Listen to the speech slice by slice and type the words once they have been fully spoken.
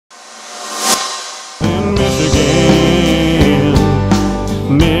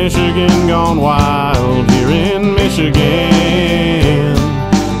Michigan gone wild here in Michigan,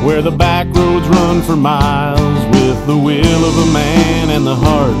 where the back roads run for miles with the will of a man and the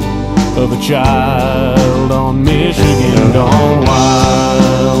heart of a child on Michigan gone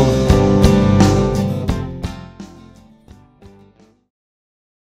wild.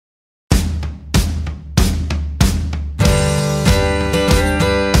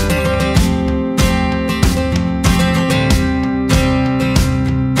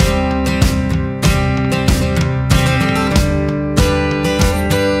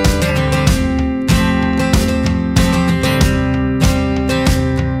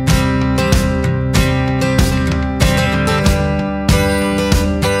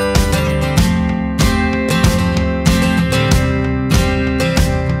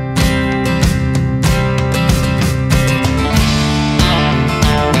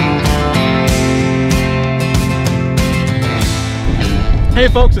 Hey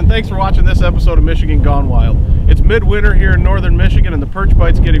folks, and thanks for watching this episode of Michigan Gone Wild. It's midwinter here in northern Michigan and the perch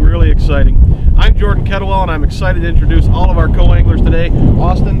bite's getting really exciting. I'm Jordan Kettlewell and I'm excited to introduce all of our co-anglers today,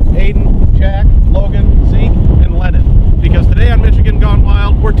 Austin, Aiden, Jack, Logan, Zeke, and Lennon. Because today on Michigan Gone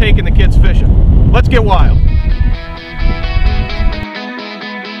Wild, we're taking the kids fishing. Let's get wild.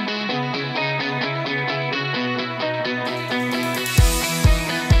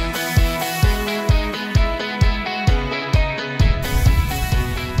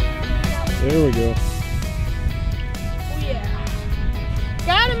 There we go. Oh yeah.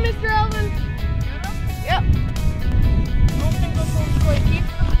 Got him, Mr. Elvin. Yep. Don't think this one's quite deep.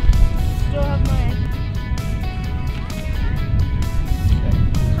 Still have my...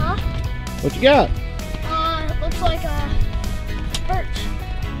 Huh? What you got? Looks like a perch.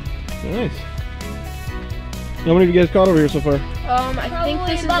 Nice. How many of you guys caught over here so far? I think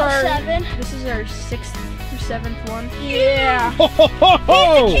this is our 7. This is our 6th or 7th one. Yeah. Ho, ho, ho,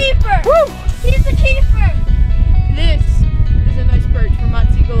 ho. He's the keeper. Woo. He's the keeper. This is a nice perch from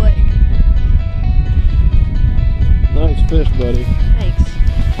Otsego Lake. Nice fish, buddy. Thanks.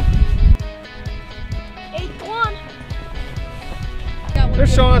 8th one. They're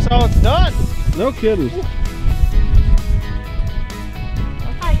showing us how it's done. No kidding.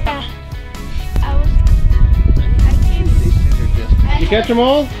 You catch them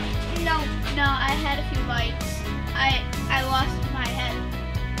all? No, I had a few bites. I lost my head.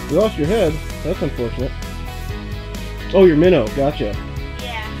 You lost your head? That's unfortunate. Oh, your minnow. Gotcha.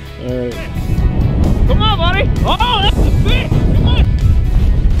 Yeah. Alright. Come on, buddy! Oh, that's a fish! Come on!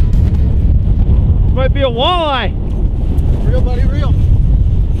 This might be a walleye. Real, buddy, real.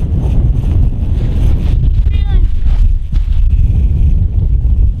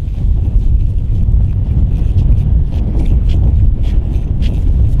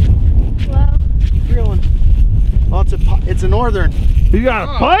 It's a northern. You got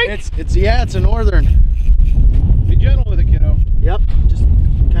a pike? It's a northern. Be gentle with it, kiddo. Yep. Just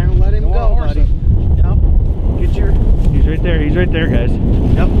kind of let him go, buddy. Yep. Get your. He's right there. He's right there, guys.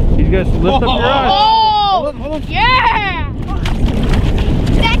 Yep. He's gonna lift up your eyes. Oh! Hold on. Yeah!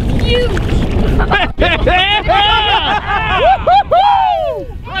 That's huge!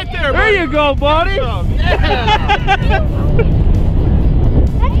 Right there, buddy. There you go, buddy. That's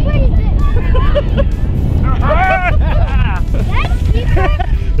pretty good. That's keeper?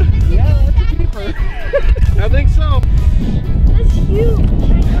 Yeah, that's a keeper. I think so. That's huge.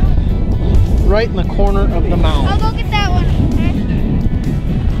 Right in the corner of the mouth. I'll go get that one.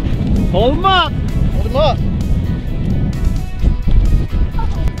 Hold him up. Hold him up.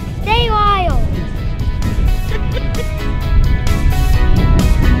 Stay wild.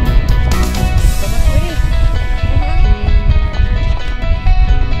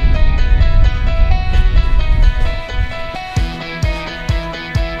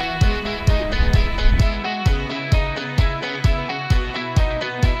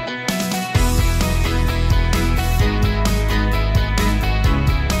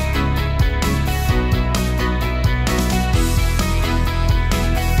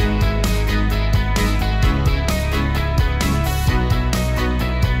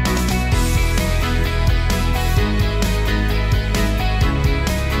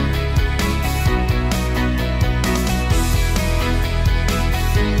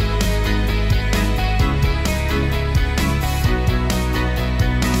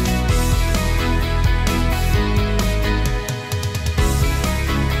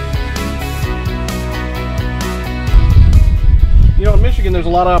 In Michigan, there's a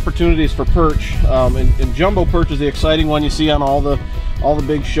lot of opportunities for perch, and jumbo perch is the exciting one you see on all the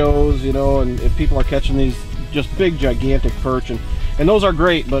big shows, you know, and people are catching these just big gigantic perch, and And those are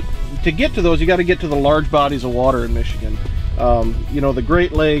great, but to get to those, you got to get to the large bodies of water in Michigan. You know, the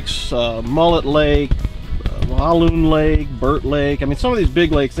Great Lakes, Mullet Lake, Walloon Lake, Burt Lake. I mean, some of these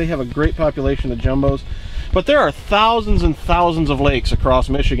big lakes, they have a great population of jumbos. But there are thousands and thousands of lakes across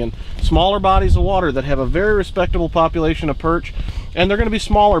Michigan, smaller bodies of water that have a very respectable population of perch, and they're going to be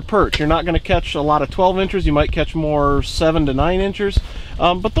smaller perch. You're not going to catch a lot of 12 inches, you might catch more 7 to 9 inches,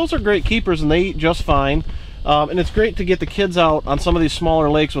 but those are great keepers and they eat just fine. And it's great to get the kids out on some of these smaller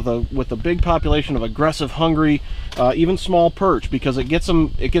lakes with a big population of aggressive, hungry, even small perch, because it gets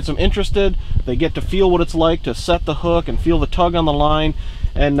them interested. They get to feel what it's like to set the hook and feel the tug on the line,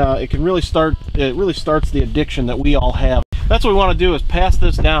 and it really starts the addiction that we all have. That's what we want to do, is pass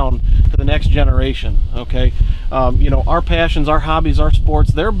this down to the next generation. Okay, you know, our passions, our hobbies, our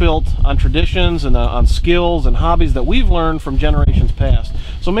sports, they're built on traditions and on skills and hobbies that we've learned from generations past.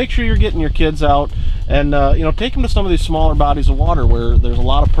 So make sure you're getting your kids out and you know, take them to some of these smaller bodies of water where there's a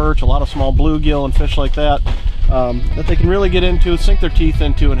lot of perch, a lot of small bluegill and fish like that, that they can really get into, sink their teeth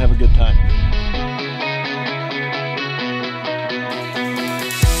into, and have a good time.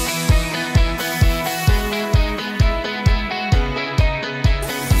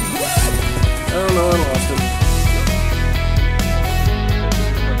 I don't know, I lost him.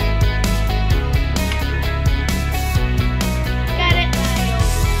 Got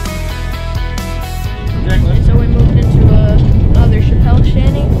it. So we moved into another Chappelle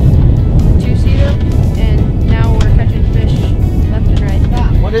shanty, 2-seater, and now we're catching fish left and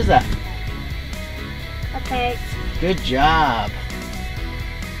right. What is that? Okay. Good job.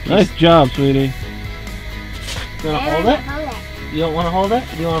 Nice job, sweetie. You want to hold it? You don't want to hold it?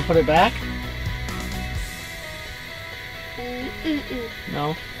 Do you want to put it back?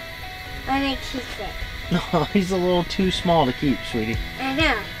 No. I want to keep it. No, he's a little too small to keep, sweetie. I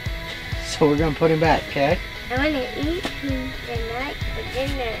know. So we're going to put him back, okay? I want to eat him tonight for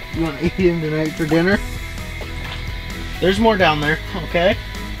dinner. You want to eat him tonight for dinner? There's more down there, okay?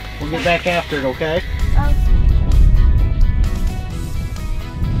 We'll get back after it, okay? Oh.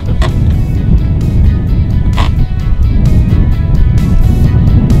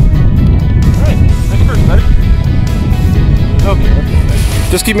 Okay.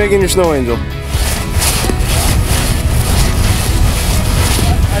 Just keep making your snow angel.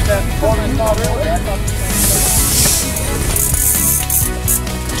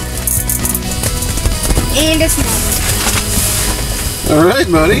 And a small one. All right,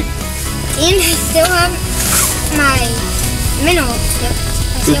 buddy. And I still have my minnow.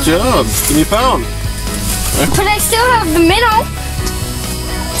 Good job. Give me a pound. But I still have the minnow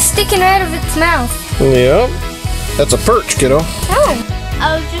sticking out of its mouth. Yep. That's a perch, kiddo. Oh.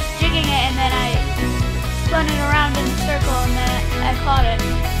 I was just jigging it and then I spun it around in a circle and then I caught it.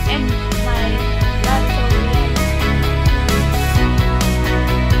 And my that's over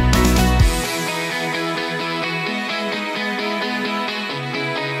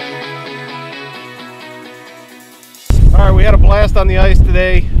All right, we had a blast on the ice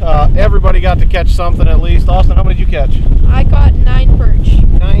today. Everybody got to catch something at least. Austin, how many did you catch? I caught 9 perch.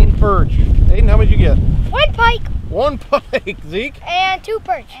 9 perch. Aiden, how many did you get? 1 pike 1 pike. Zeke? and 2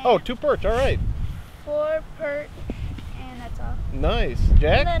 perch. Oh, 2 perch. All right. 4 perch and that's all. Nice.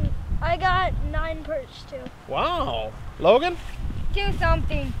 Jack? And then I got 9 perch too. Wow. Logan? 2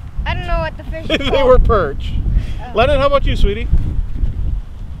 something. I don't know what the fish is They called. were perch. Lennon, how about you, sweetie?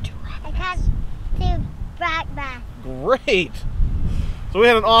 I caught 2 back. Great. So we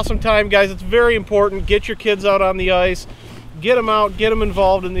had an awesome time, guys. It's very important. Get your kids out on the ice. Get them out. Get them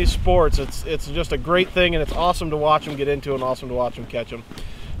involved in these sports. It's just a great thing, and it's awesome to watch them get into and awesome to watch them catch them.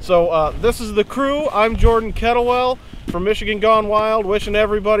 So this is the crew. I'm Jordan Kettlewell from Michigan Gone Wild, wishing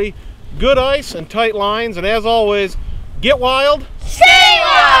everybody good ice and tight lines. And as always, get wild. Stay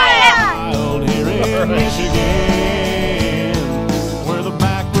wild! Wild here in Michigan, where the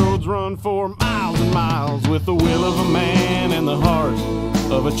back roads run for miles and miles, with the will of a man and the heart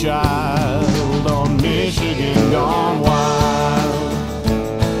of a child, on Michigan Gone Wild.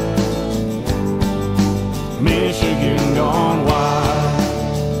 Michigan